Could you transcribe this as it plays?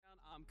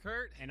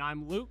Kurt. And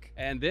I'm Luke.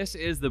 And this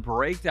is The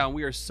Breakdown.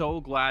 We are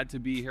so glad to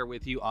be here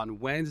with you on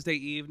Wednesday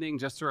evening.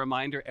 Just a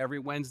reminder, every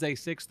Wednesday,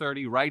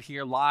 6:30, right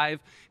here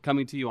live,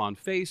 coming to you on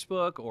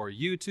Facebook or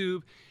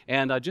YouTube.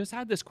 And I just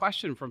had this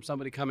question from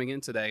somebody coming in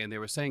today, and they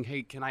were saying,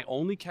 hey, can I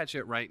only catch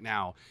it right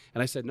now?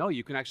 And I said, no,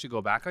 you can actually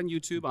go back on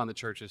YouTube on the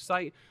church's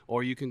site,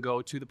 or you can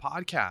go to the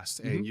podcast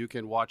and you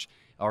can watch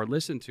or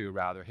listen to,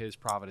 rather, his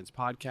Providence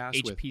podcast.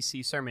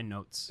 HPC sermon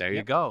notes. There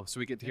you go.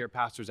 So we get to hear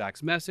Pastor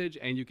Zach's message,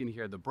 and you can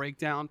hear the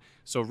breakdown.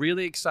 So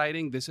really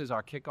exciting. This is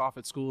our kickoff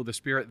at School of the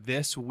Spirit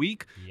this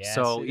week. Yes,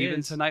 so it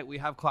even is. Tonight we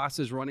have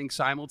classes running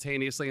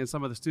simultaneously, and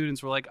some of the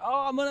students were like,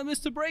 oh, I'm going to miss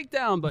the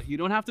breakdown, but you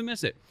don't have to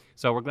miss it.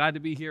 So we're glad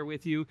to be here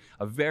with you.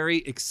 A very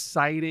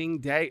exciting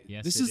day.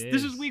 Yes, this it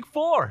is is. week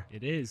 4.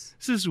 It is.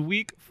 This is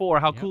week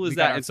 4. How cool is we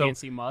that? Got our And so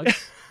fancy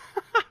mugs.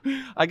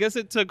 I guess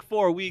it took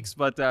 4 weeks,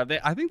 but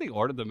I think they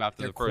ordered them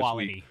after They're the first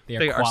quality. week.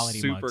 They are quality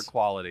super mugs.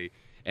 quality.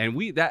 And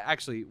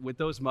with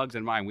those mugs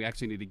in mind, we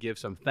actually need to give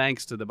some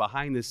thanks to the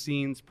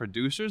behind-the-scenes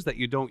producers that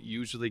you don't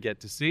usually get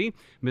to see,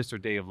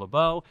 Mr. Dave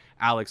LeBeau,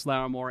 Alex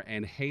Larimore,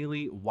 and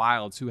Haley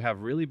Wilds, who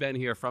have really been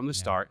here from the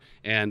start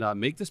and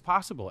make this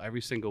possible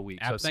every single week.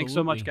 So thanks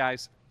so much, Absolutely.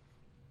 guys.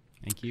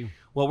 Thank you.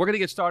 Well, we're going to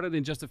get started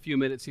in just a few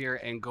minutes here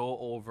and go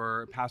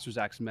over Pastor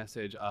Zach's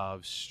message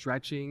of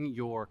stretching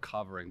your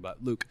covering.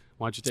 But Luke,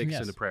 why don't you take us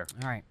Yes. into prayer?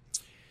 All right.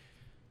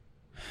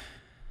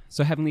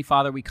 So, Heavenly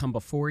Father, we come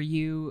before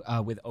you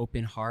with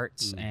open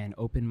hearts and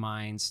open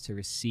minds to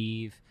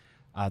receive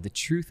the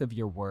truth of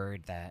your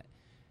word that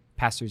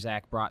Pastor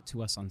Zach brought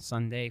to us on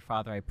Sunday.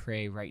 Father, I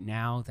pray right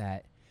now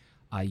that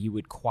you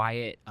would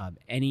quiet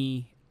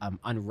any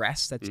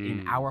unrest that's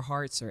in our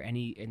hearts or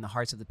any in the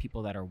hearts of the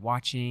people that are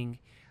watching,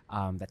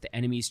 that the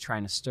enemy's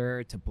trying to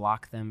stir to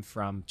block them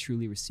from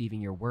truly receiving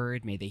your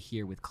word. May they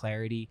hear with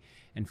clarity.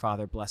 And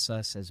Father, bless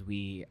us as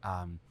we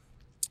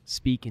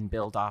speak and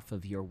build off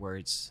of your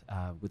words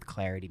with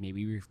clarity.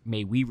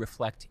 May we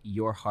reflect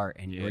your heart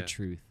and your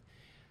truth.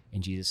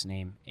 In Jesus'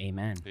 name,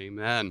 amen.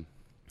 Amen.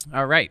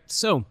 All right.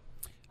 So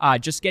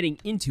just getting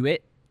into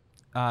it,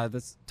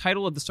 the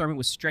title of the sermon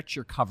was Stretch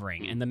Your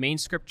Covering. And the main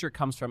scripture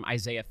comes from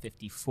Isaiah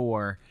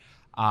 54.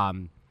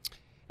 And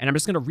I'm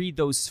just going to read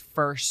those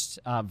first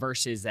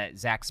verses that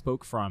Zach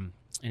spoke from.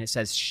 And it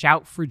says,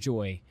 "Shout for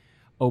joy,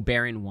 O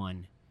barren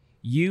one,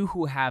 you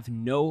who have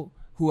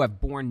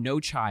borne no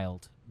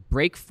child.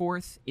 Break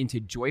forth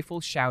into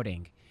joyful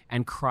shouting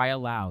and cry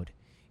aloud,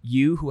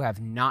 you who have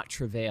not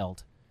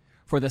travailed.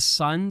 For the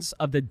sons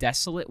of the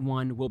desolate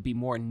one will be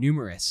more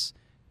numerous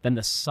than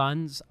the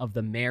sons of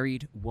the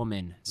married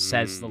woman,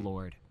 says the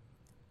Lord.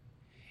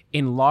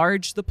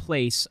 Enlarge the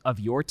place of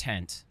your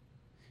tent.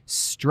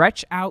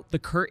 Stretch out the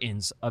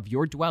curtains of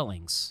your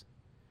dwellings.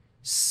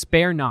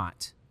 Spare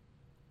not.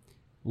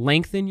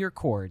 Lengthen your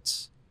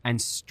cords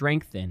and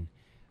strengthen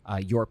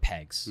your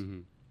pegs."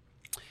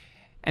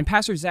 And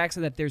Pastor Zach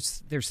said that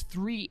there's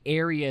 3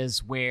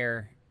 areas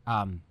where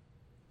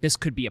this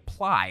could be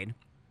applied.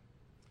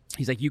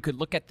 He's like, you could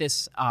look at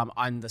this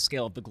on the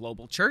scale of the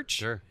global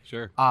church,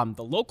 Sure.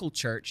 the local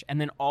church, and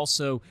then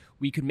also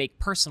we could make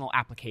personal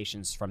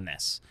applications from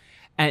this.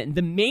 And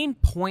the main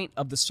point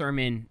of the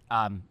sermon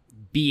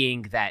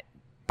being that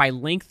by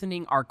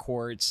lengthening our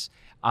cords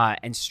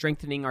and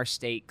strengthening our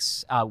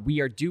stakes, we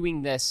are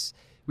doing this,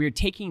 we are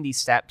taking these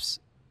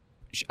steps,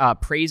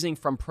 praising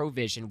from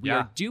provision. We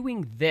are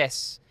doing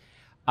this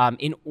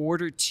in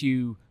order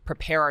to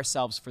prepare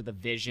ourselves for the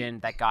vision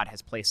that God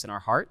has placed in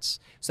our hearts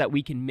so that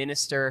we can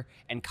minister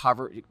and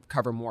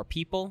cover more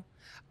people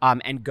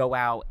and go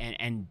out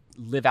and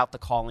live out the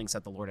callings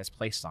that the Lord has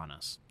placed on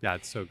us. Yeah,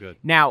 it's so good.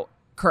 Now,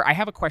 Kurt, I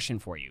have a question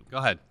for you. Go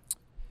ahead.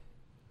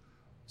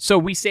 So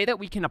we say that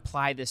we can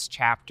apply this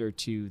chapter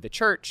to the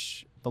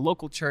church, the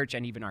local church,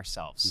 and even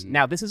ourselves.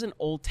 Now, this is an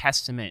Old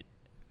Testament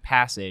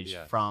passage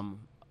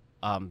from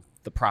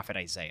the prophet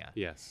Isaiah.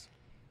 Yes.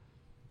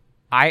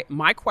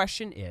 My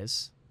question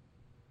is,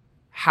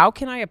 how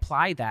can I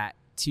apply that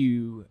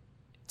to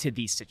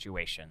these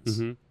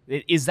situations?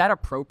 Is that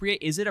appropriate?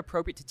 Is it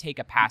appropriate to take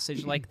a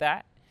passage like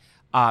that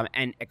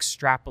and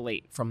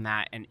extrapolate from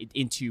that and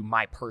into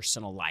my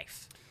personal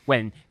life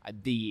when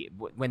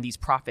these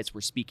prophets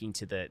were speaking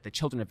to the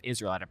children of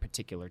Israel at a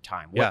particular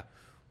time?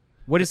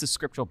 What is the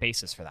scriptural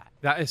basis for that?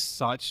 That is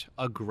such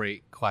a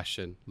great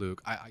question,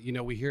 Luke.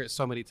 We hear it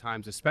so many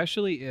times,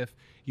 especially if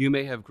you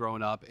may have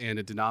grown up in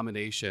a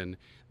denomination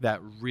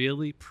that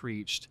really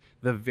preached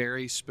the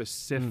very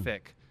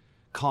specific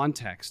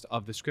context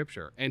of the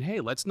scripture. And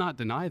hey, let's not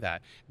deny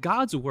that.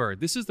 God's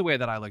word, this is the way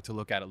that I like to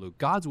look at it, Luke.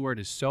 God's word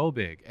is so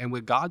big. And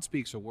when God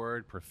speaks a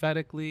word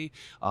prophetically,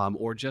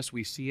 or just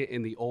we see it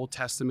in the Old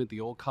Testament, the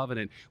Old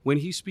Covenant, when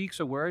he speaks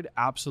a word,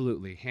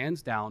 absolutely,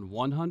 hands down,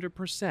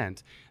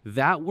 100%,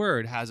 that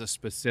word has a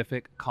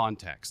specific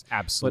context.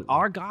 Absolutely. But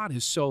our God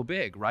is so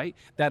big, right,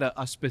 that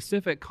a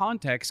specific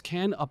context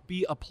can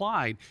be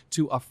applied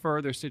to a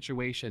further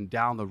situation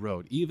down the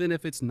road, even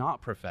if it's not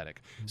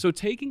prophetic. So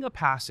taking a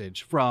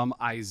passage from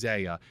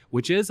Isaiah,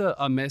 which is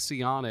a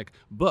messianic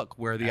book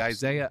where the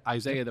Isaiah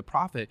the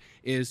prophet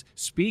is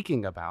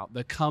speaking about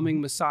the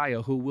coming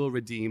Messiah who will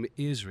redeem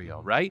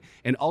Israel, right?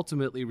 And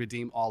ultimately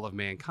redeem all of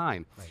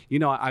mankind. Right. You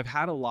know, I've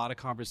had a lot of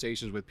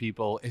conversations with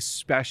people,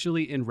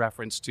 especially in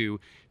reference to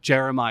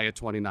Jeremiah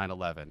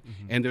 29:11.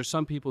 And there's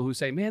some people who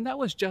say, man, that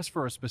was just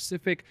for a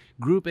specific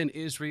group in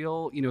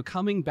Israel, you know,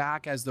 coming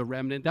back as the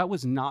remnant. That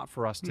was not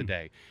for us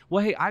today.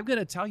 Well, hey, I'm going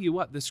to tell you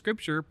what, the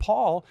scripture,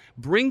 Paul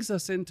brings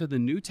us into the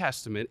New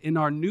Testament, in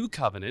our new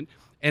covenant.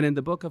 And in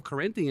the book of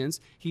Corinthians,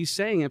 he's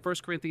saying in 1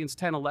 Corinthians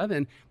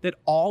 10:11 that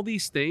all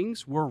these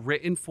things were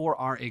written for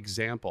our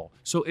example.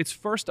 So it's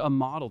first a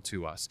model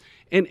to us.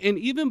 And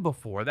even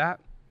before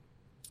that,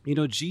 you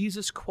know,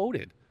 Jesus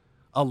quoted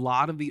a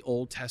lot of the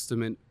Old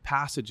Testament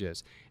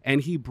passages, and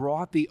he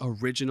brought the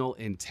original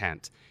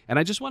intent. And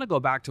I just want to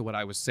go back to what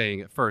I was saying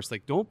at first.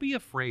 Like, don't be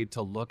afraid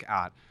to look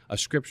at a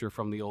scripture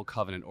from the Old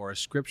Covenant or a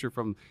scripture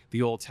from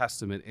the Old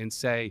Testament and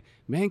say,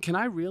 man, can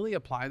I really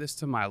apply this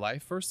to my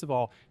life? First of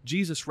all,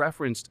 Jesus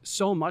referenced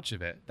so much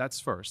of it. That's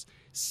first.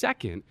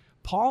 Second,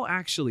 Paul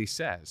actually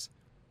says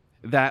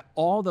that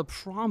all the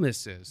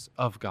promises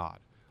of God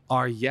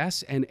are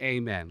yes and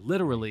amen.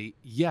 Literally,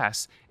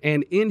 yes.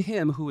 And in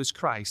him who is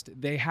Christ,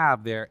 they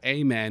have their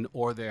amen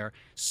or their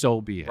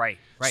so be it. Right.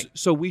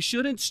 So we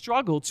shouldn't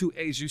struggle to,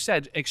 as you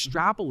said,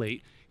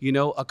 extrapolate, you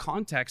know, a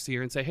context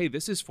here and say, hey,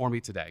 this is for me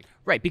today.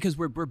 Right, because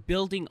we're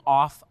building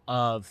off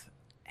of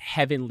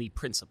heavenly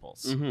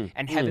principles.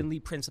 And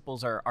heavenly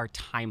principles are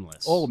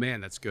timeless. Oh,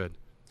 man, that's good.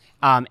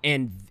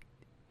 And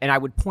I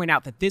would point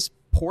out that this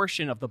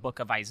portion of the book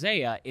of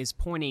Isaiah is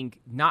pointing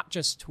not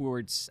just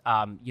towards,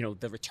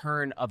 the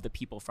return of the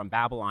people from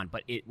Babylon,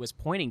 but it was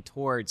pointing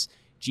towards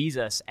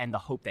Jesus and the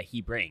hope that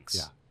he brings.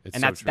 Yeah,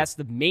 and that's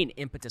the main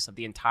impetus of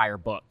the entire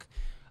book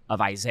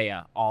of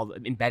Isaiah, all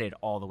embedded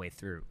all the way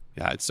through.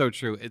 Yeah, it's so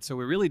true. So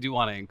we really do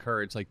want to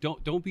encourage, like,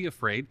 don't be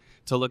afraid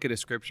to look at a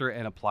scripture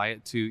and apply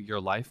it to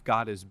your life.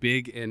 God is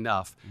big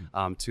enough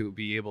to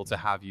be able to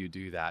have you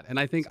do that. And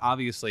I think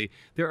obviously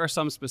there are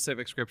some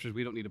specific scriptures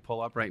we don't need to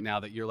pull up right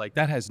now that you're like,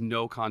 that has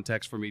no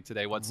context for me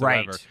today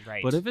whatsoever.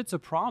 Right. But if it's a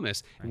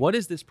promise, what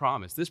is this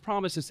promise? This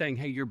promise is saying,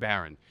 hey, you're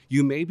barren.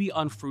 You may be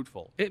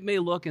unfruitful. It may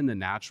look in the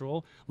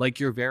natural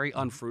like you're very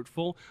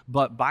unfruitful,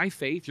 but by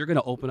faith, you're going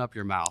to open up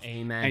your mouth.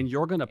 Amen. And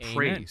you're going to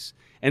praise.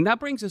 And that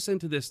brings us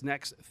into this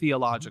next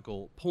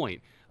theological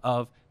point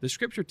of the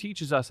scripture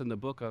teaches us in the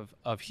book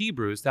of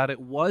Hebrews that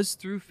it was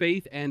through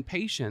faith and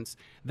patience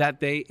that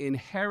they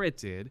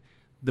inherited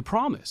the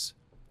promise.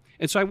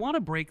 And so I want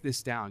to break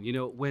this down. You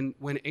know,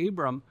 when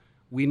Abram,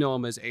 we know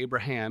him as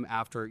Abraham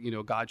after, you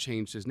know, God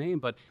changed his name,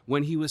 but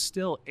when he was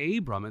still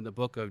Abram in the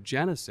book of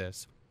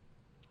Genesis,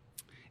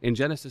 in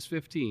Genesis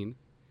 15,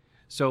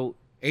 so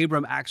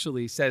Abram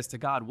actually says to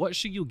God, what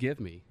should you give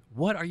me?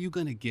 What are you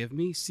going to give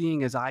me,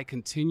 seeing as I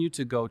continue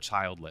to go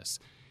childless?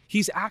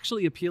 He's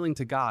actually appealing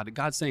to God.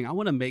 God's saying, I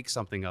want to make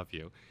something of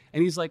you.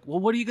 And he's like, well,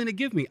 what are you going to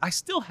give me? I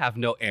still have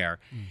no heir.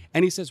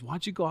 And he says, why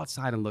don't you go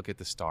outside and look at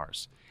the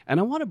stars?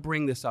 And I want to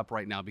bring this up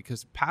right now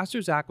because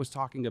Pastor Zach was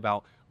talking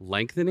about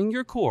lengthening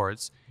your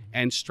cords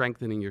and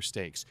strengthening your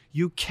stakes.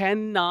 You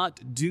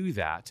cannot do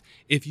that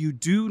if you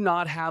do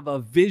not have a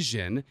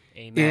vision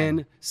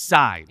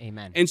inside.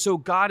 Amen. And so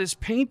God is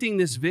painting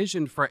this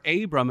vision for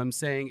Abram and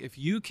saying, if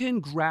you can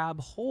grab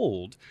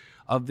hold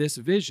of this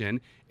vision,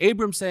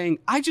 Abram saying,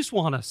 I just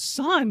want a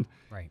son.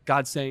 Right.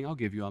 God saying, I'll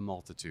give you a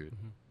multitude.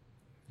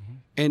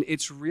 And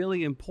it's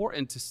really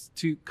important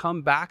to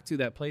come back to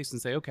that place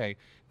and say, okay,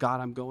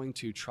 God, I'm going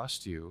to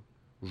trust you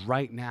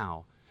right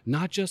now,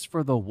 not just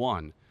for the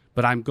one,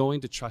 but I'm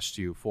going to trust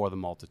you for the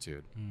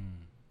multitude.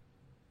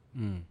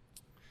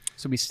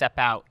 So we step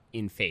out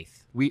in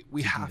faith. We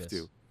have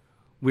to.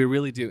 We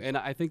really do. And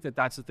I think that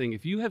that's the thing.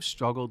 If you have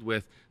struggled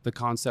with the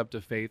concept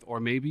of faith,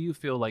 or maybe you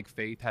feel like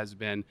faith has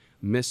been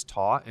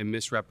mistaught and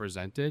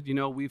misrepresented, you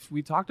know,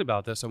 we talked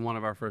about this in one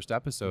of our first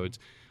episodes,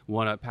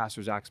 one of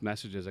Pastor Zach's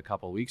messages a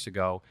couple of weeks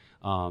ago,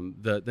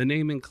 the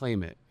name and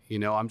claim it. You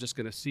know, I'm just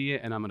going to see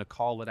it and I'm going to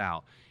call it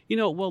out. You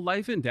know, well,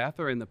 life and death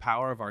are in the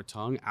power of our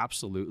tongue,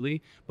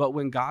 absolutely. But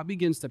when God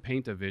begins to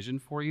paint a vision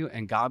for you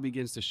and God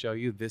begins to show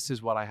you this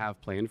is what I have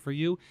planned for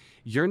you,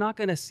 you're not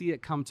going to see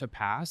it come to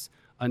pass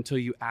until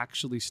you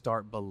actually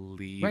start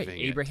believing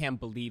it. Abraham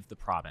believed the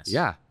promise.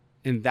 Yeah.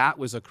 And that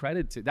was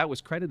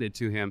credited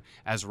to him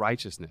as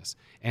righteousness.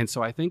 And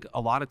so I think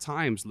a lot of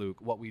times, Luke,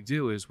 what we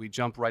do is we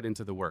jump right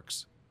into the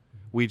works.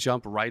 We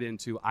jump right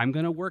into, I'm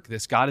going to work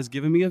this. God has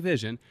given me a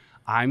vision.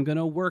 I'm going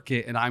to work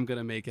it and I'm going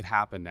to make it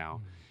happen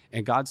now.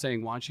 And God's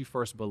saying, why don't you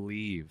first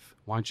believe?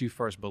 Why don't you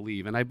first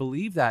believe? And I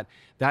believe that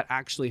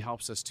actually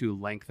helps us to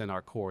lengthen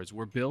our cords.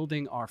 We're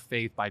building our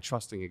faith by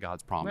trusting in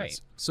God's promise.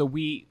 Right. So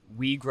we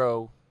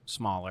grow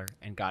smaller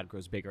and God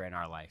grows bigger in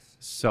our life.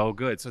 So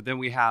good. So then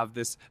we have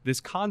this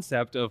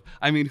concept of,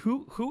 I mean,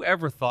 who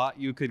ever thought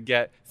you could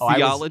get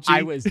theology?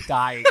 I was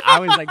dying. I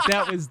was like,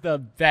 that was the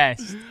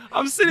best.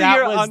 I'm sitting That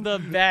here was on the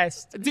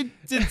best. Did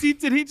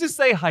he just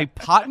say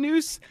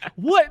hypotenuse?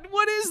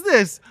 What is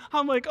this?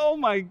 I'm like, oh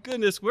my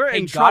goodness, we're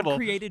in trouble. God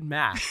created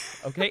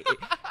math, okay?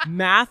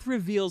 Math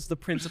reveals the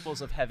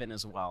principles of heaven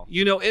as well.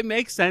 You know, it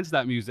makes sense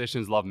that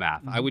musicians love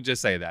math. I would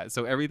just say that.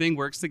 So everything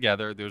works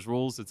together. There's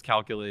rules. It's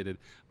calculated.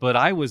 But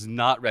I was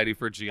not ready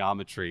for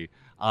geometry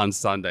on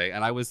Sunday.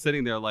 And I was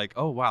sitting there like,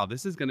 oh, wow,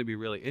 this is going to be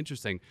really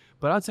interesting.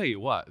 But I'll tell you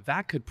what,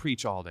 that could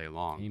preach all day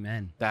long.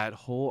 Amen. That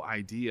whole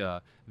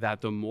idea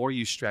that the more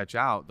you stretch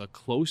out, the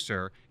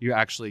closer you're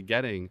actually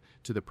getting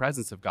to the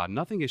presence of God.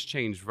 Nothing has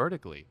changed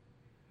vertically,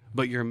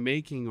 but you're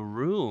making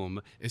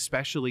room,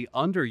 especially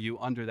under you,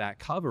 under that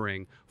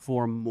covering,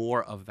 for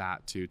more of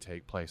that to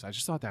take place. I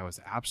just thought that was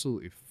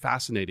absolutely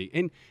fascinating.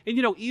 And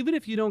you know, even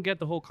if you don't get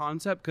the whole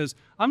concept, because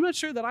I'm not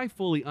sure that I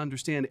fully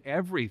understand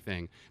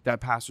everything that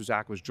Pastor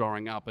Zach was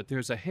drawing out, but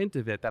there's a hint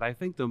of it that I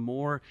think the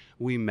more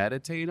we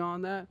meditate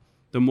on that,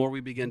 the more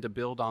we begin to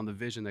build on the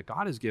vision that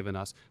God has given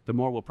us, the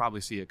more we'll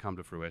probably see it come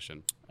to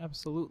fruition.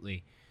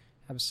 Absolutely.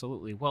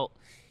 Absolutely. Well,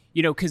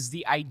 you know, because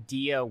the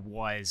idea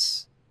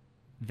was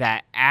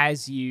that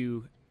as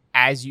you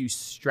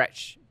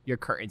stretch your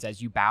curtains,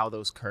 as you bow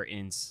those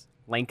curtains,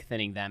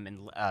 lengthening them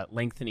and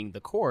lengthening the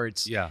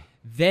cords,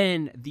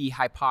 then the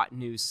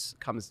hypotenuse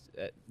comes,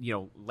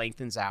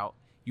 lengthens out.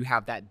 You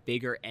have that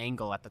bigger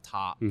angle at the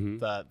top,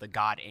 the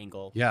God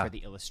angle for the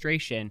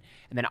illustration,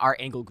 and then our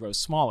angle grows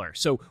smaller.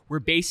 So we're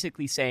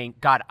basically saying,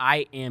 God,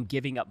 I am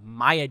giving up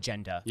my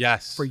agenda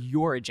for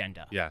your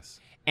agenda.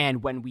 Yes.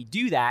 And when we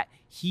do that,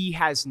 he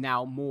has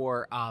now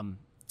more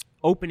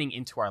opening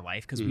into our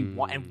life because we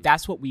want, and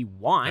that's what we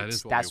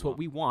want. That's what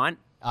we want.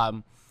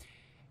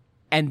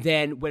 And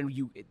then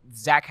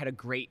Zach had a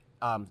great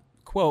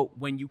quote,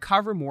 when you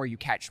cover more, you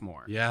catch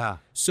more. Yeah.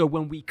 So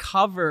when we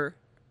cover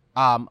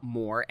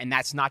more, and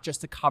that's not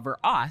just to cover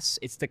us,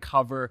 it's to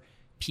cover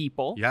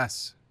people.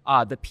 Yes.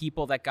 The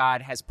people that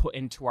God has put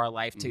into our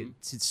life to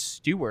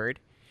steward,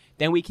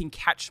 then we can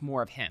catch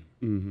more of him.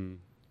 Mm-hmm.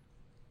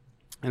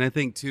 And I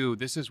think, too,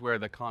 this is where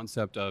the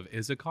concept of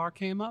Issachar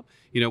came up.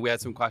 You know, we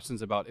had some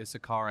questions about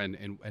Issachar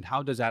and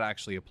how does that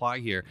actually apply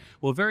here?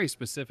 Well, very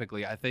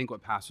specifically, I think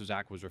what Pastor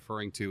Zach was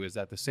referring to is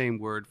that the same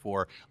word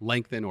for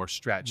lengthen or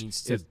stretch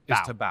is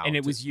to bow. And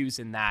it was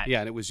used in that. Yeah,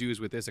 and it was used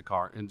with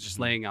Issachar and just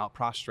laying out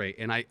prostrate.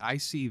 And I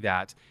see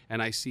that,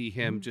 and I see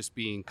him just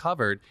being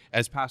covered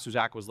as Pastor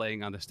Zach was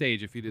laying on the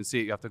stage. If you didn't see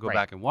it, you have to go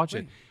back and watch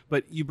it.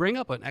 But you bring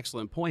up an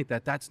excellent point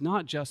that that's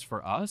not just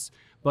for us,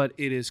 but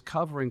it is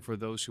covering for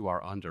those who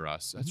are under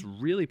us. That's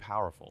really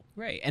powerful.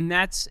 Right. And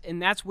that's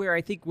where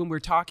I think when we're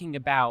talking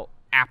about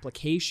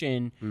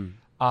application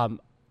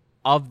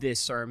of this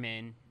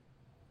sermon,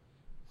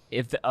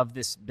 of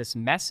this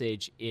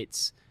message,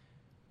 it's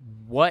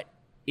what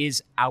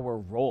is our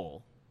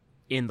role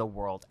in the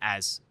world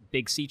as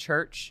Big C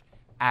Church,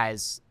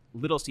 as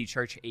Little C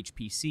Church,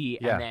 HPC,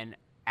 and then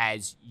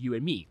as you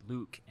and me,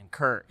 Luke and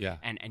Kurt,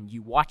 and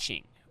you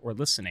watching or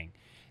listening.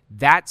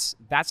 That's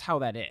how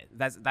that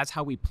is. That's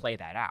how we play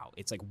that out.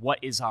 It's like, what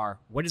is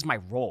my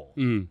role?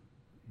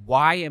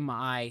 Why am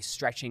I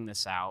stretching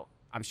this out?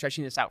 I'm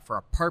stretching this out for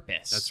a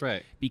purpose. That's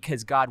right.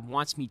 Because God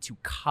wants me to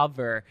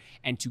cover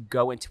and to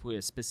go into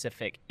a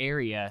specific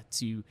area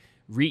to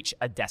reach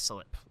a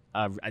desolate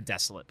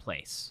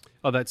place.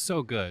 Oh, that's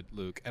so good,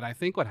 Luke. And I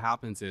think what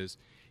happens is,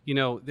 you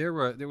know, there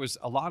was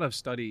a lot of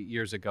study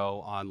years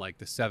ago on like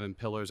the 7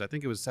 pillars. I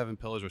think it was 7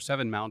 pillars or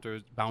 7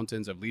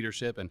 mountains of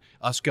leadership, and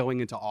us going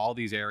into all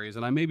these areas.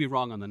 And I may be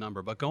wrong on the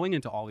number, but going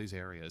into all these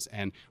areas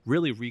and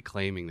really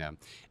reclaiming them.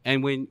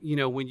 And when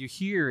you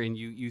hear and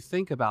you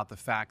think about the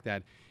fact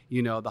that,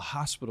 you know, the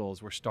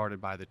hospitals were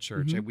started by the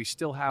church, and we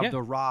still have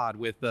the rod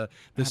with the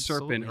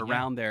serpent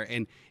around there.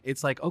 And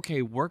it's like,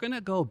 okay, we're going to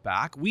go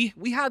back.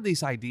 We had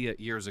this idea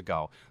years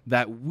ago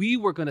that we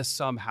were going to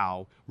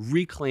somehow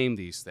reclaim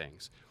these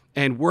things,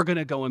 and we're going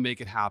to go and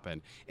make it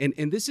happen.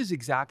 And this is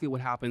exactly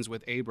what happens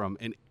with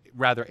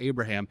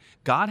Abraham.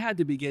 God had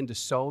to begin to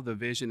sow the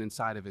vision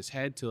inside of his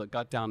head till it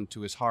got down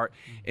into his heart.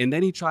 And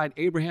then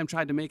Abraham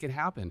tried to make it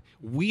happen.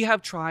 We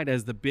have tried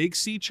as the Big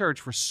C Church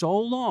for so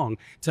long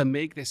to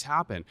make this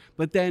happen.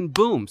 But then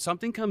boom,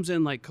 something comes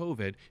in like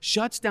COVID,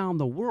 shuts down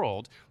the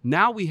world.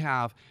 Now we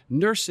have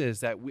nurses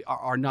that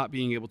are not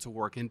being able to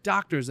work and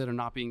doctors that are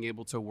not being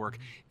able to work.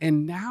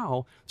 And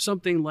now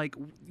something like,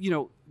 you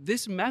know,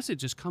 this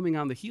message is coming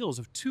on the heels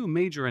of 2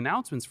 major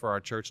announcements for our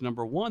church.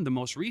 Number one, the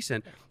most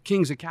recent,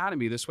 King's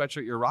Academy, the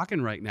sweatshirt you're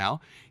rocking right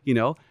now, you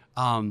know,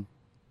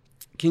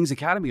 King's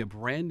Academy, a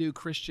brand new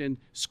Christian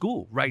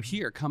school right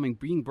here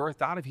being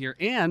birthed out of here.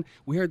 And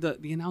we heard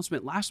the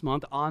announcement last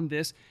month on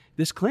this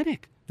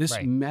clinic, this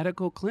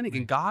medical clinic.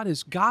 And God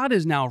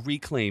is now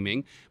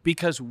reclaiming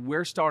because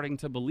we're starting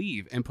to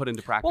believe and put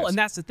into practice. Well, and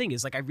that's the thing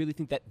is, like, I really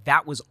think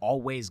that was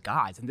always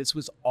God's, and this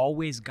was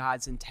always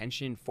God's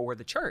intention for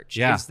the church.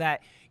 Is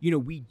that, you know,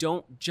 we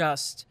don't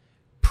just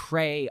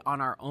pray on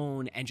our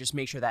own and just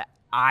make sure that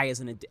I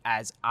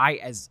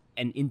as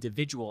an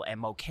individual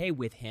am okay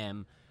with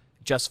him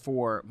just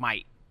for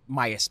my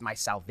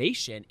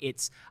salvation.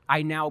 It's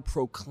I now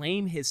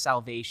proclaim his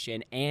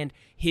salvation and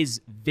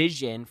his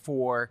vision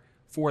for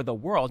the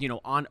world,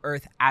 on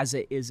earth as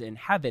it is in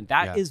heaven.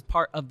 That is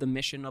part of the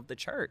mission of the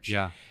church.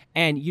 Yeah.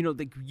 And,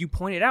 you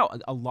pointed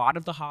out a lot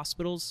of the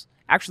hospitals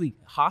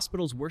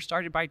were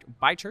started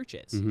by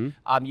churches.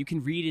 Mm-hmm. You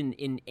can read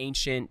in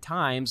ancient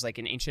times, like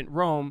in ancient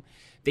Rome,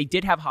 they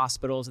did have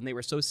hospitals, and they were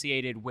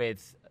associated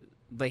with,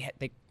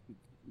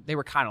 they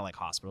were kind of like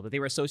hospital, but they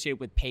were associated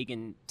with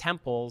pagan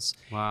temples.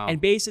 Wow. And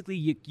basically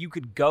you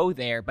could go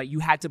there, but you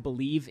had to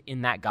believe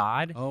in that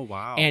God. Oh,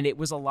 wow. And it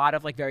was a lot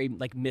of like very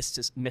like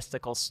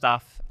mystical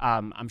stuff.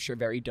 I'm sure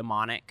very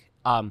demonic.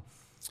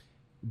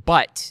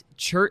 But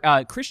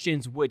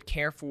Christians would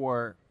care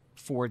for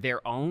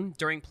their own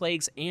during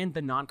plagues and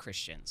the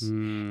non-Christians.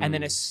 And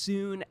then as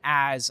soon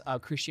as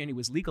Christianity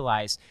was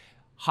legalized,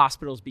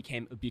 hospitals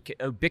became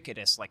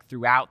ubiquitous, like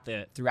throughout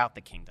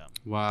the kingdom.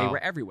 Wow. They were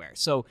everywhere.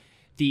 So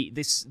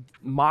this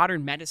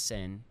modern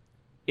medicine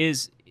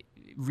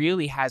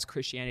really has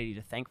Christianity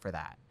to thank for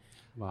that.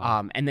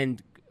 Wow. And then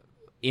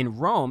in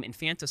Rome,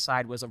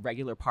 infanticide was a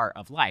regular part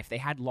of life. They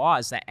had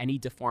laws that any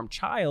deformed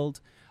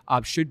child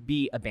should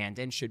be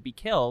abandoned, should be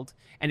killed.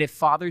 And if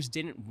fathers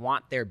didn't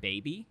want their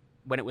baby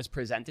when it was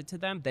presented to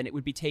them, then it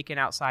would be taken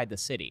outside the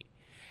city.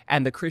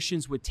 And the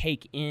Christians would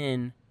take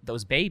in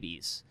those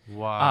babies.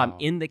 Wow.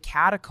 In the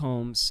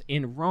catacombs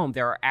in Rome,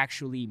 there are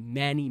actually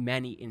many,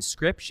 many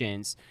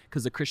inscriptions,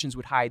 because the Christians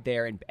would hide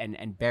there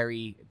and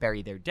bury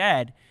their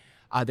dead.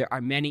 There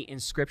are many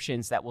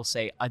inscriptions that will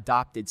say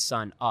adopted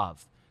son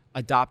of,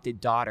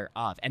 adopted daughter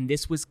of. And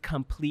this was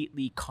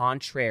completely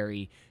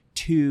contrary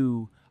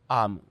to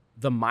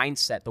the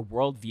mindset, the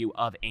worldview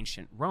of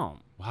ancient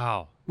Rome.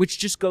 Wow. Which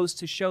just goes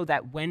to show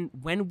that when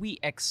we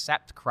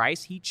accept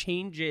Christ, he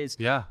changes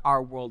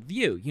our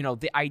worldview.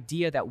 The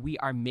idea that we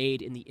are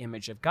made in the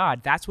image of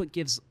God, that's what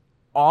gives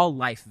all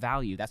life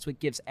value. That's what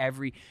gives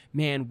every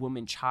man,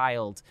 woman,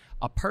 child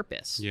a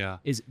purpose. Yeah.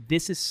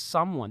 This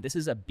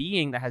is a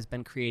being that has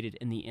been created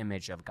in the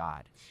image of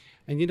God.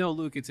 And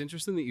Luke, it's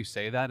interesting that you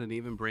say that and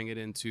even bring it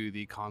into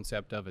the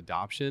concept of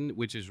adoption,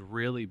 which is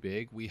really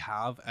big. We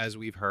have, as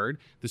we've heard,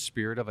 the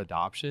spirit of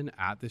adoption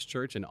at this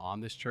church and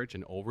on this church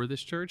and over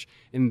this church.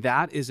 And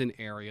that is an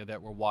area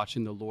that we're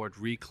watching the Lord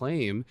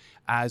reclaim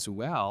as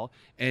well.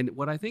 And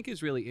what I think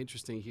is really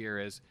interesting here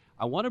is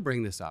I want to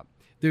bring this up.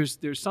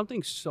 There's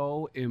something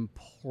so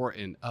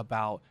important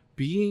about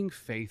being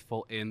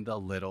faithful in the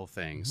little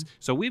things. Mm-hmm.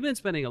 So we've been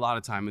spending a lot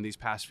of time in these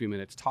past few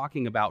minutes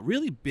talking about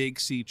really big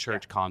C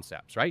church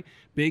concepts, right?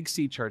 Big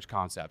C church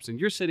concepts. And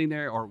you're sitting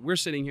there, or we're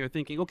sitting here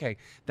thinking, okay,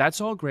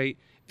 that's all great.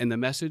 And the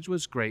message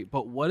was great,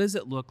 but what does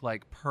it look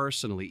like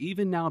personally,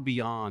 even now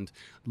beyond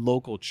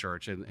local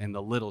church and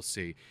the little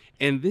C?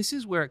 And this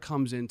is where it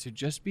comes into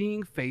just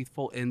being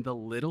faithful in the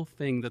little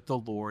thing that the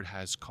Lord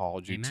has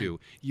called you to.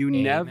 You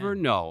never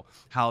know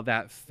how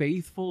that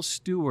faithful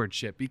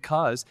stewardship,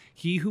 because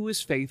he who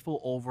is faithful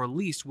over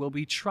least will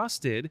be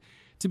trusted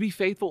to be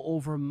faithful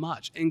over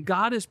much. And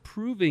God is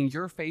proving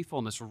your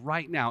faithfulness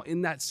right now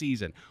in that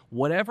season.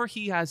 Whatever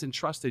he has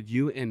entrusted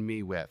you and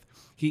me with,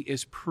 he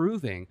is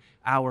proving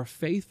our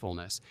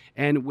faithfulness.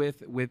 And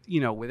with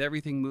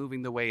everything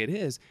moving the way it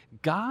is,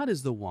 God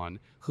is the one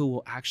who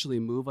will actually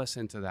move us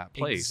into that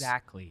place.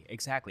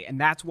 Exactly. And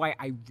that's why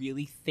I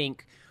really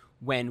think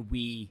when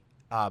we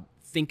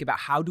think about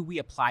how do we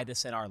apply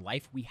this in our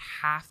life, we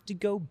have to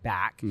go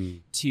back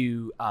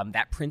to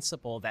that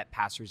principle that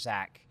Pastor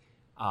Zach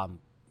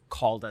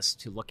called us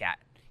to look at.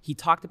 He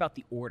talked about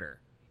the order.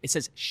 It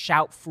says,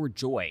 shout for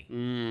joy,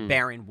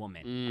 barren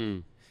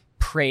woman.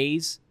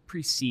 Praise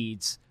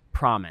precedes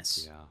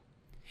promise. Yeah.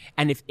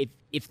 And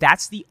if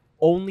that's the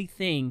only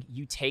thing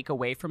you take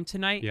away from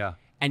tonight,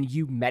 and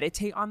you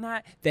meditate on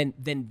that,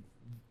 then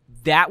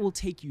that will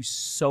take you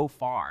so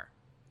far.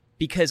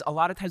 Because a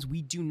lot of times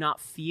we do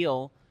not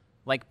feel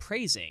like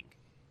praising,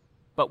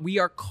 but we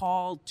are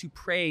called to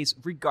praise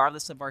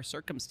regardless of our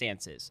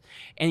circumstances.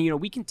 And,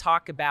 we can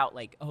talk about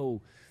like,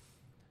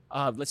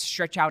 let's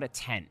stretch out a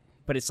tent.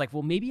 But it's like,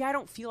 well, maybe I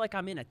don't feel like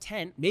I'm in a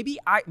tent. Maybe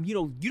you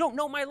don't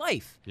know my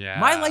life. Yeah.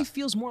 My life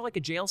feels more like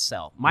a jail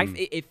cell.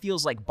 It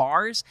feels like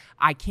bars.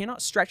 I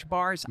cannot stretch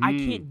bars. I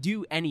can't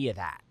do any of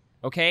that.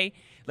 Okay?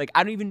 Like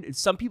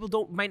some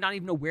people might not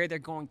even know where they're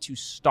going to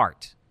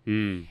start.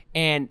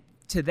 And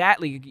to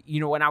that, like,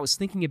 when I was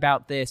thinking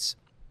about this,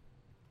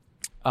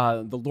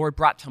 the Lord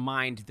brought to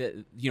mind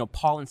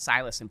Paul and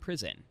Silas in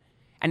prison.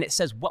 And it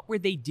says, what were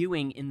they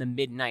doing in the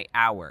midnight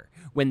hour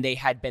when they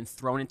had been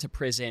thrown into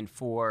prison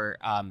for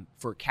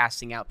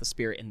casting out the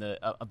spirit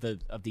of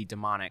the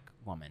demonic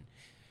woman?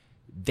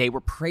 They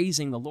were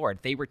praising the Lord.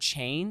 They were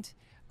chained,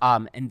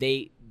 and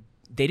they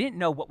didn't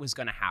know what was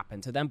going to happen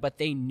to them, but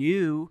they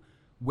knew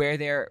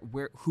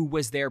who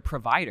was their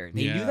provider.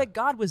 They knew that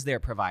God was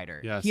their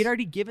provider. Yes. He had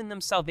already given them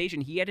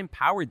salvation. He had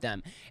empowered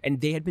them,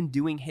 and they had been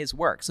doing his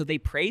work. So they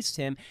praised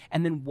him.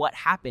 And then what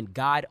happened?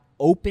 God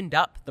opened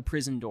up the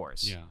prison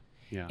doors.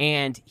 Yeah.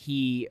 And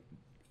he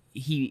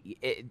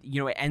it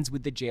ends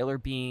with the jailer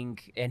being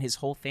and his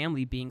whole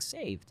family being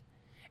saved.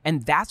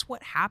 And that's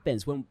what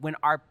happens when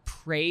our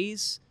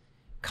praise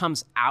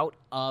comes out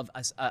of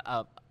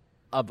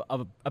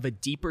a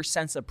deeper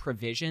sense of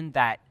provision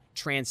that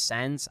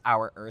transcends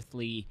our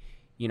earthly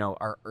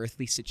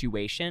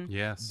situation.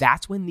 Yes.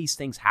 That's when these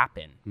things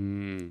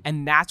happen.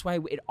 And that's why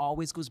it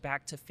always goes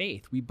back to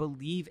faith. We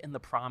believe in the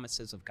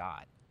promises of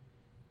God.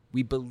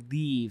 We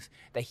believe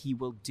that he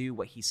will do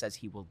what he says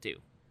he will do.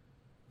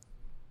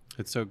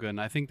 It's so good.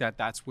 And I think that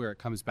that's where it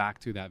comes back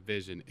to that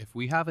vision. If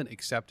we haven't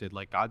accepted,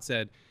 like God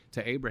said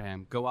to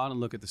Abraham, go out and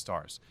look at the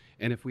stars.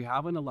 And if we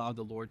haven't allowed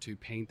the Lord to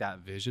paint that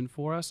vision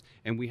for us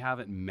and we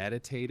haven't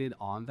meditated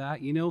on that,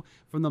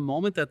 from the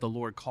moment that the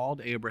Lord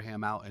called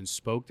Abraham out and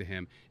spoke to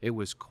him, it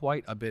was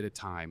quite a bit of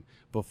time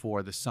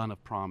before the son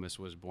of promise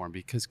was born,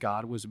 because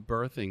God was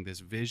birthing this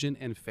vision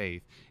and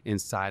faith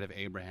inside of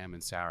Abraham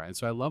and Sarah. And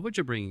so I love what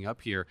you're bringing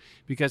up here,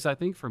 because I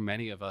think for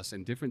many of us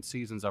in different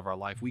seasons of our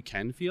life, we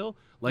can feel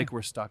like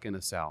we're stuck in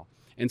a cell.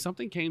 And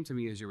something came to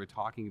me as you were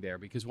talking there,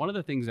 because one of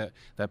the things that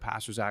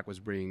Pastor Zach was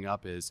bringing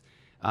up is,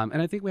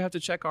 and I think we have to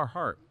check our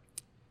heart.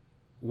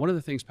 One of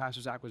the things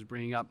Pastor Zach was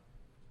bringing up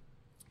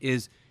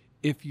is,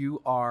 if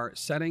you are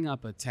setting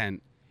up a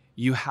tent,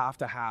 you have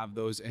to have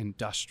those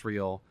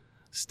industrial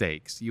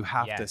stakes. You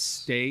have to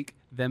stake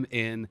them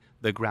in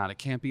the ground. It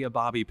can't be a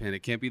bobby pin. It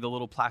can't be the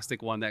little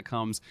plastic one that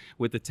comes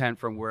with the tent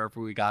from wherever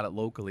we got it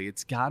locally.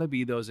 It's got to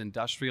be those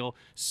industrial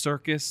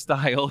circus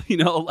style,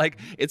 like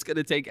it's going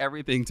to take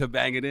everything to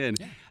bang it in.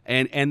 Yeah.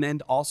 And then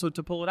also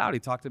to pull it out.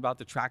 He talked about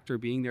the tractor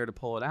being there to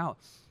pull it out.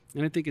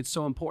 And I think it's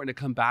so important to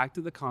come back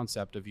to the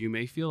concept of, you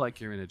may feel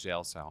like you're in a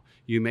jail cell.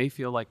 You may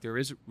feel like there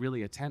isn't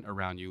really a tent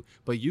around you,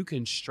 but you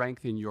can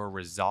strengthen your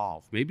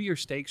resolve. Maybe your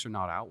stakes are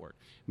not outward.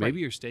 Maybe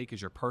your stake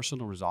is your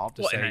personal resolve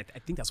to say, and I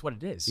think that's what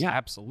it is. Yeah,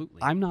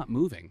 absolutely. I'm not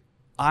moving.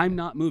 I'm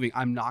not moving.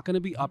 I'm not going to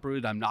be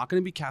uprooted. I'm not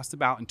going to be cast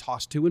about and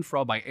tossed to and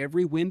fro by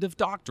every wind of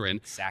doctrine.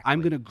 Exactly.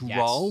 I'm going to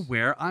grow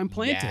where I'm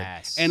planted.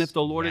 Yes. And if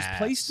the Lord has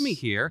placed me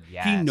here,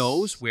 he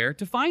knows where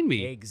to find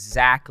me.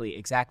 Exactly.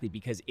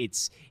 Because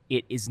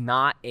it is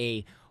not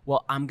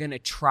I'm going to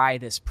try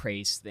this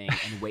praise thing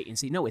and wait and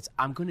see. No,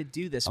 I'm going to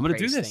do this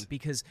praise thing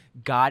because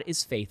God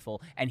is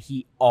faithful and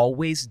he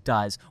always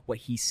does what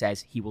he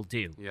says he will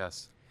do.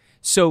 Yes.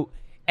 So,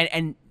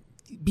 and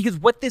because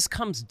what this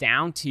comes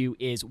down to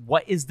is,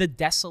 what is the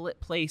desolate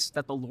place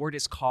that the Lord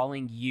is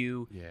calling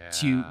you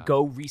to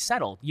go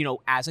resettle?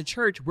 As a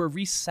church, we're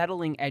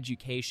resettling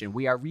education.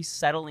 We are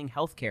resettling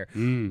healthcare.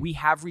 We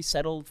have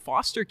resettled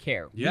foster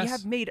care. Yes. We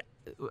have made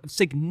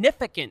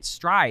significant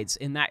strides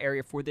in that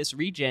area for this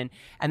region,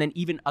 and then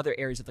even other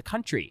areas of the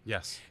country.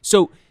 Yes.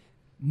 So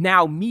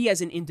now, me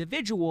as an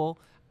individual,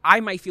 I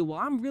might feel,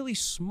 I'm really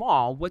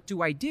small. What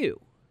do I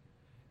do?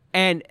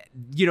 And,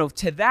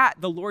 to that,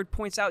 the Lord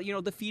points out,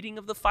 the feeding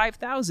of the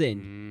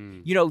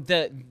 5,000.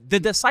 The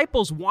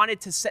disciples wanted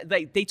to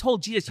they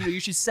told Jesus, you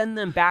should send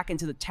them back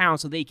into the town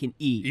so they can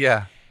eat.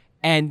 Yeah.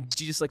 And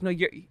Jesus no,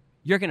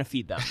 you're going to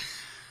feed them.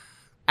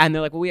 And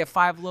they're like, well, we have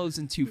 5 loaves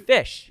and 2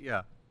 fish.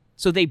 Yeah.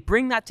 So they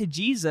bring that to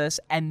Jesus,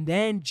 and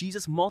then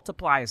Jesus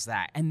multiplies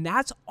that. And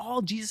that's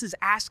all Jesus is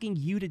asking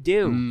you to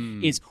do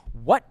is,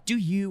 what do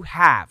you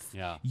have?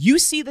 Yeah. You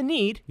see the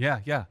need.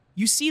 Yeah.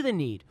 You see the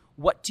need.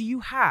 What do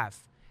you have?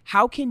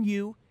 How can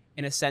you,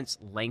 in a sense,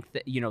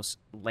 lengthen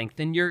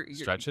your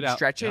stretch it out.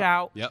 Stretch it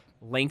out. Yep.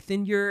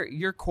 Lengthen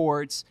your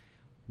cords.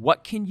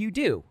 What can you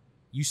do?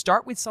 You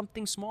start with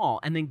something small,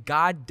 and then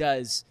God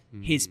does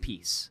his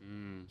piece.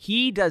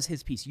 He does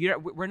his piece.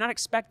 We're not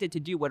expected to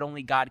do what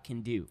only God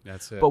can do.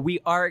 That's it. But we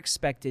are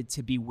expected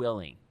to be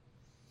willing.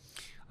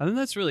 I think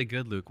that's really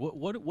good, Luke.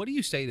 What do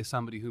you say to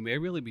somebody who may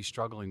really be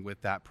struggling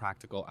with that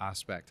practical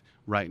aspect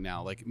right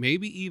now? Like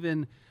maybe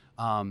even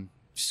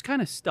just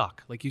kind of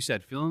stuck, like you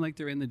said, feeling like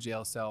they're in the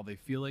jail cell. They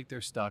feel like they're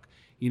stuck.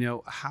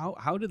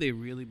 How do we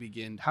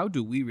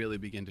really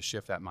begin to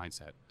shift that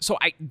mindset? So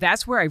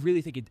that's where I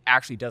really think it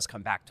actually does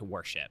come back to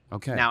worship.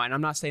 Okay. Now, and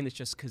I'm not saying this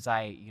just because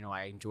I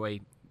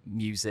enjoy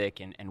music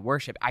and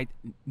worship.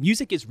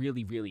 Music is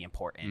really, really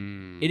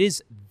important. It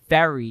is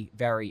very,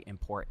 very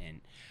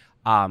important.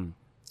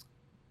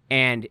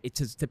 And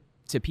it's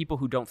to people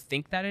who don't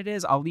think that it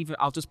is,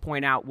 I'll just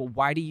point out, well,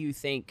 why do you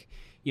think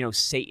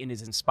Satan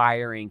is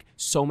inspiring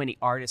so many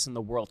artists in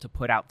the world to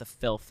put out the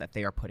filth that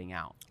they are putting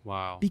out?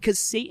 Wow. Because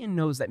Satan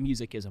knows that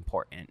music is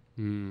important.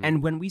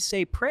 And when we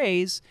say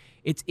praise,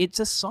 it's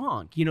a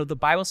song. The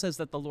Bible says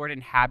that the Lord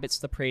inhabits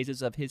the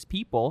praises of his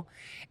people.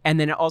 And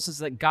then it also says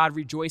that God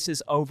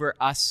rejoices over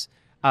us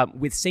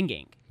with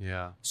singing.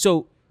 Yeah.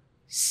 So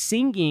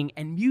singing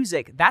and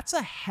music, that's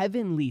a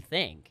heavenly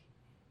thing.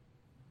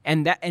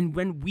 And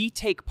when we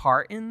take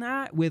part in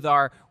that with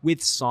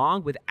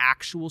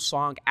actual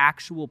song,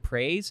 actual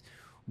praise,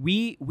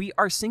 we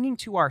are singing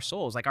to our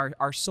souls. Like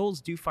our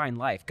souls do find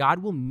life.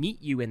 God will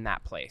meet you in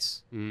that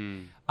place.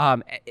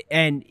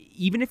 And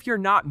even if you're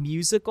not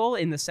musical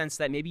in the sense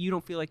that maybe you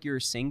don't feel like you're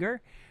a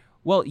singer,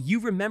 Well, you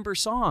remember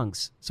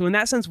songs. So in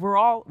that sense, we're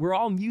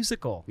all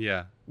musical.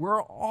 Yeah.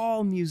 We're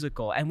all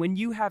musical. And when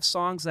you have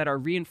songs that are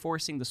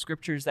reinforcing the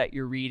scriptures that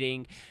you're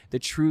reading, the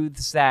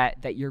truths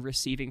that you're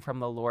receiving from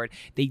the Lord,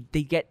 they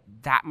get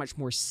that much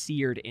more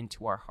seared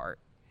into our heart.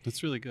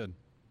 That's really good.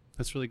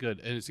 That's really good.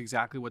 And it's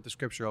exactly what the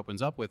scripture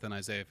opens up with in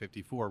Isaiah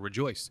 54.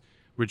 Rejoice.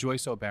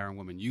 Rejoice, O barren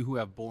woman, you who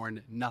have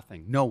borne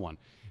nothing, no one.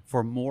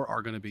 For more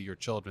are going to be your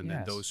children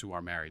than those who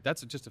are married.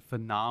 That's just a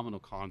phenomenal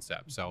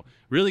concept. So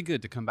really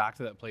good to come back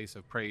to that place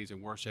of praise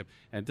and worship.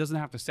 And it doesn't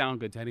have to sound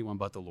good to anyone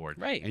but the Lord.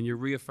 Right. And you're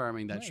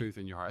reaffirming that truth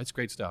in your heart. It's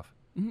great stuff.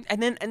 Mm-hmm.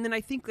 And then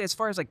I think as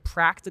far as like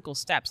practical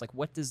steps, like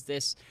what does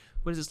this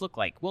look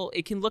like? Well,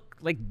 it can look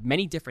like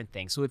many different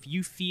things. So if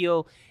you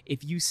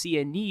see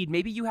a need,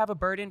 maybe you have a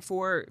burden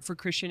for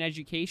Christian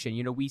education.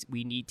 You know,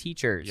 we need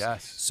teachers.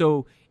 Yes.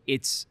 So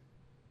it's,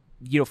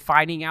 you know,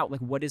 finding out like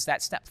what is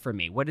that step for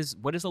me? What is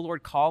the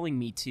Lord calling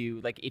me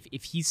to? Like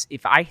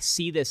if I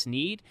see this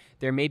need,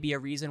 there may be a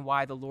reason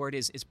why the Lord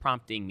is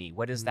prompting me.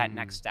 What is that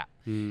next step?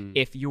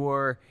 If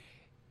you're,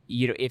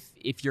 you know,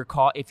 if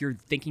you're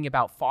thinking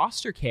about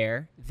foster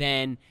care,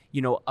 then,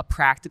 you know, a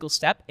practical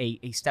step,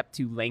 a step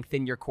to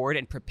lengthen your cord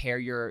and prepare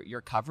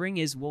your covering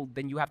is, well,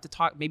 then you have to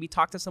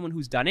talk to someone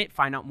who's done it,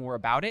 find out more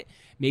about it,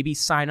 maybe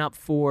sign up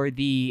for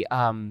the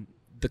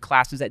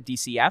classes at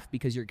DCF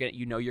because you're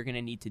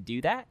gonna need to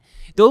do that.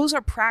 Those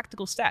are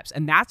practical steps,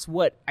 and that's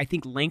what I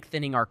think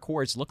lengthening our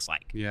cords looks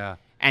like. Yeah.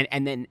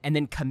 And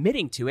then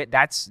committing to it,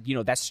 that's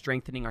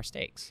strengthening our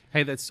stakes.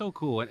 Hey, that's so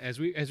cool. And as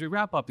we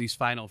wrap up these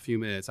final few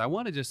minutes, I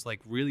want to just like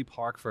really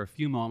park for a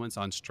few moments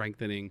on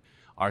strengthening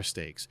our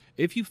stakes.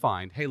 If you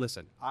find, hey,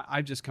 listen,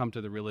 I've just come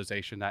to the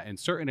realization that in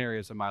certain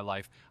areas of my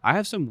life, I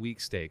have some weak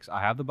stakes.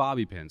 I have the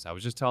bobby pins. I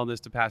was just telling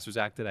this to Pastor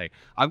Zach today.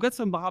 I've got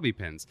some bobby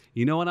pins.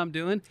 You know what I'm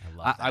doing? I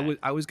love that.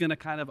 I was going to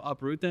kind of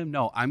uproot them.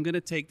 No, I'm going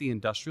to take the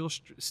industrial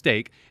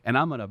stake and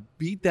I'm going to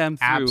beat them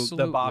through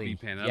the bobby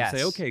pin. And Yes. I'm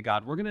say, okay,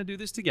 God, we're going to do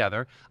this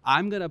together.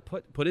 I'm going to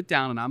put it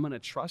down and I'm going to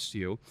trust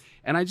you.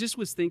 And I just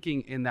was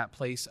thinking in that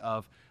place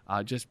of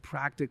just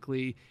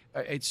practically,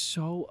 it's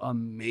so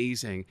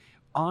amazing.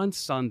 On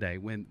Sunday,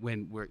 when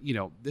we're, you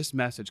know, this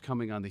message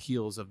coming on the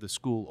heels of the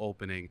school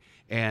opening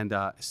and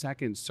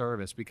second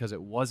service, because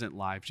it wasn't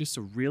live, just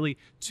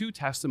two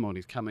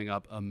testimonies coming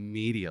up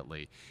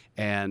immediately.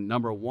 And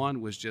number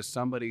one was just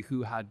somebody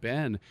who had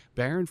been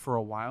barren for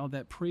a while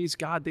that, praise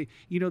God,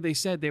 they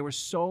said they were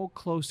so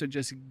close to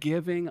just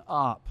giving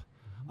up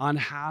on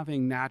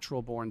having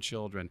natural born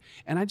children.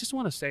 And I just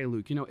want to say,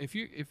 Luke, you know, if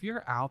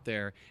you're out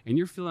there and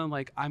you're feeling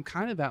like I'm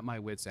kind of at my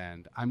wit's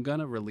end, I'm going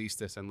to release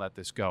this and let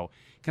this go.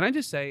 Can I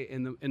just say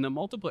in the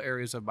multiple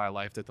areas of my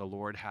life that the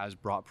Lord has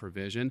brought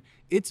provision,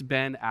 it's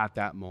been at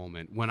that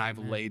moment when I've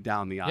laid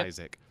down the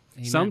Isaac.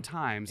 Amen.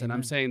 Sometimes, and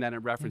I'm saying that in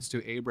reference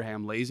to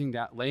Abraham laying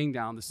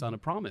down the son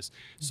of promise.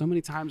 So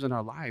many times in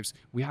our lives,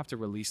 we have to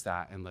release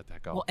that and let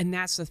that go. Well, and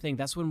that's the thing.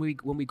 That's when we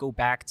go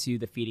back to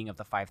the feeding of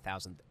the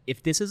 5,000.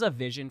 If this is a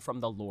vision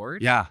from the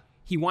Lord,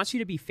 He wants you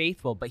to be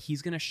faithful, but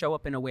He's going to show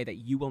up in a way that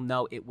you will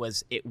know it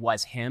was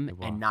Him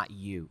and not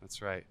you.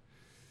 That's right.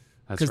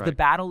 Because the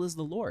battle is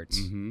the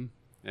Lord's. Mm-hmm.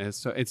 And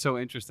it's so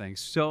interesting.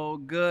 So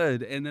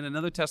good. And then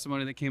another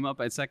testimony that came up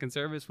at second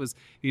service was,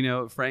 you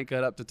know, Frank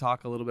got up to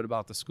talk a little bit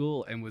about the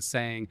school and was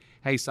saying,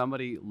 hey,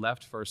 somebody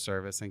left first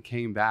service and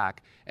came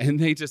back. And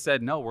they just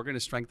said, no, we're going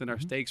to strengthen our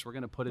stakes. We're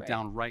going to put it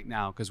down right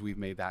now because we've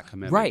made that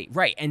commitment.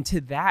 Right. And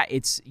to that,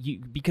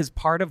 because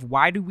part of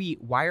why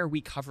are we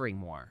covering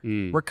more?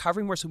 We're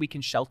covering more so we can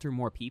shelter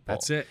more people.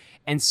 That's it.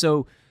 And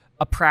so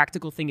a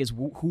practical thing is,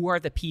 who are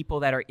the people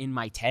that are in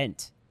my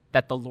tent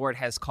that the Lord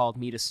has called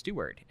me to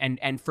steward?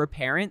 And for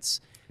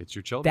parents, it's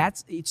your children.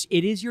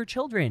 It is your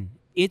children.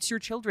 It's your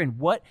children.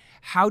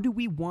 How do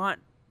we want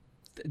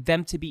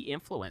them to be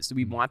influenced? Do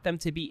we want them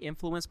to be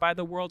influenced by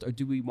the world, or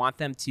do we want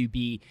them to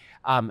be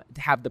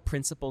have the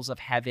principles of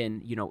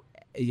heaven,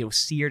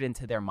 seared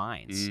into their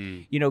minds?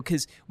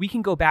 Because we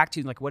can go back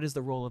to like, what is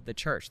the role of the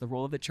church? The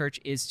role of the church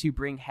is to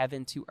bring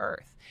heaven to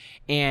earth.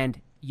 And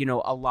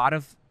a lot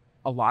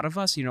of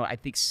us, I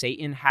think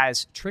Satan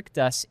has tricked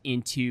us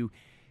into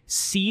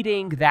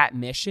ceding that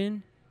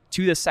mission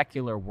to the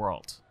secular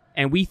world,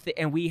 and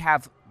we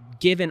have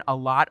given a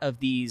lot of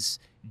these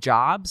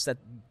jobs that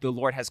the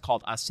Lord has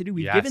called us to do.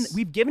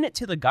 We've given it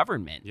to the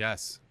government.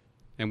 Yes,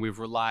 and we've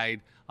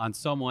relied on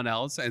someone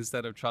else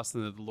instead of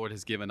trusting that the Lord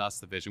has given us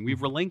the vision.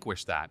 We've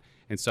relinquished that,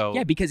 and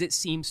so because it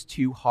seems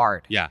too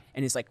hard. And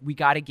it's like, we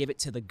got to give it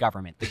to the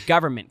government. The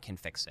government can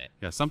fix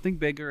it. Something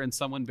bigger and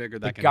someone bigger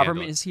that can handle it. The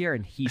government is here,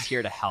 and He's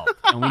here to help,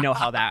 and we know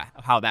how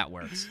that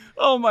works.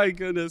 Oh my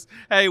goodness!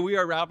 Hey, we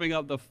are wrapping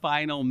up the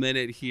final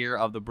minute here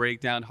of the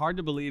breakdown. Hard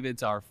to believe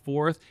it's our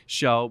fourth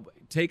show.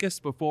 Take us,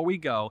 before we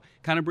go,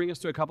 kind of bring us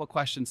to a couple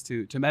questions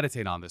to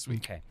meditate on this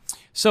week. Okay.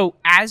 So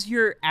as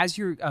you're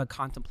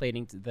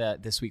contemplating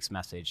this week's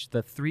message,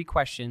 the three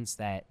questions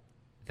that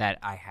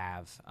I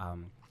have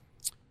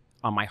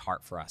on my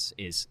heart for us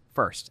is,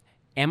 first,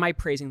 am I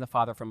praising the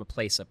Father from a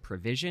place of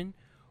provision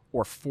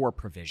or for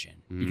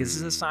provision? Because this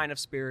is a sign of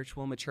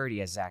spiritual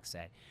maturity, as Zach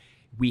said.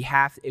 we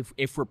have,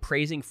 if we're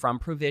praising from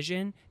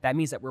provision, that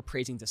means that we're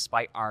praising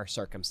despite our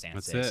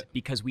circumstances. That's it.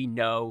 Because we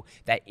know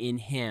that in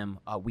him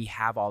we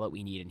have all that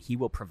we need, and he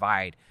will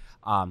provide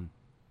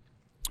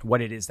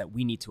what it is that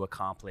we need to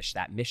accomplish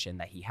that mission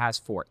that he has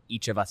for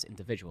each of us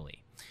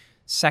individually.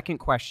 Second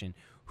question,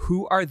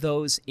 who are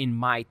those in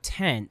my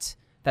tent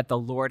that the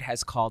Lord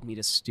has called me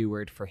to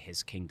steward for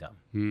his kingdom?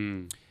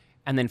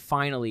 And then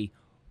finally,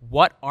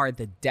 what are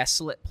the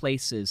desolate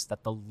places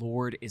that the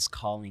Lord is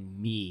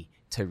calling me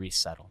to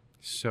resettle?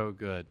 So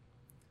good.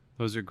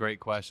 Those are great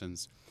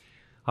questions.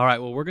 All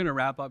right, well, we're going to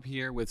wrap up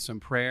here with some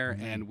prayer,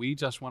 and we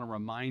just want to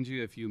remind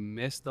you, if you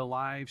missed the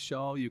live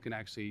show, you can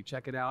actually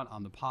check it out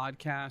on the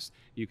podcast.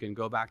 You can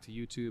go back to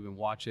YouTube and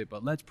watch it,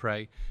 but let's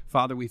pray.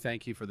 Father, we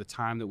thank you for the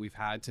time that we've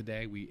had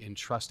today. We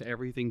entrust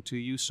everything to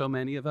you. So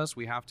many of us,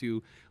 we have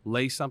to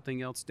lay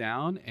something else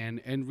down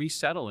and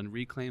resettle and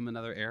reclaim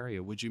another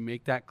area. Would you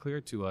make that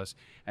clear to us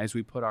as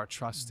we put our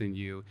trust in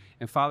you?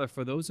 And Father,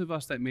 for those of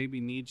us that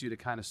maybe need you to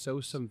kind of sow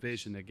some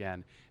vision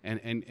again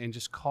and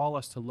just call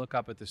us to look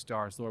up at the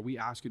stars, Lord, we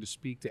ask you to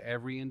speak to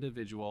every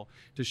individual,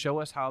 to show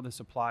us how this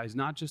applies,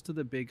 not just to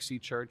the Big C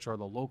Church or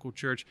the local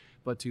church,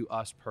 but to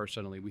us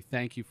personally. We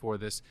thank you for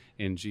this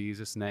in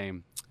Jesus'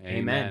 name.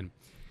 Amen.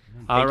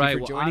 Thank you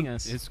for joining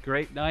us. It's a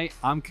great night.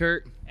 I'm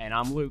Kurt. And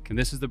I'm Luke. And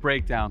this is The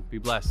Breakdown. Be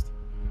blessed.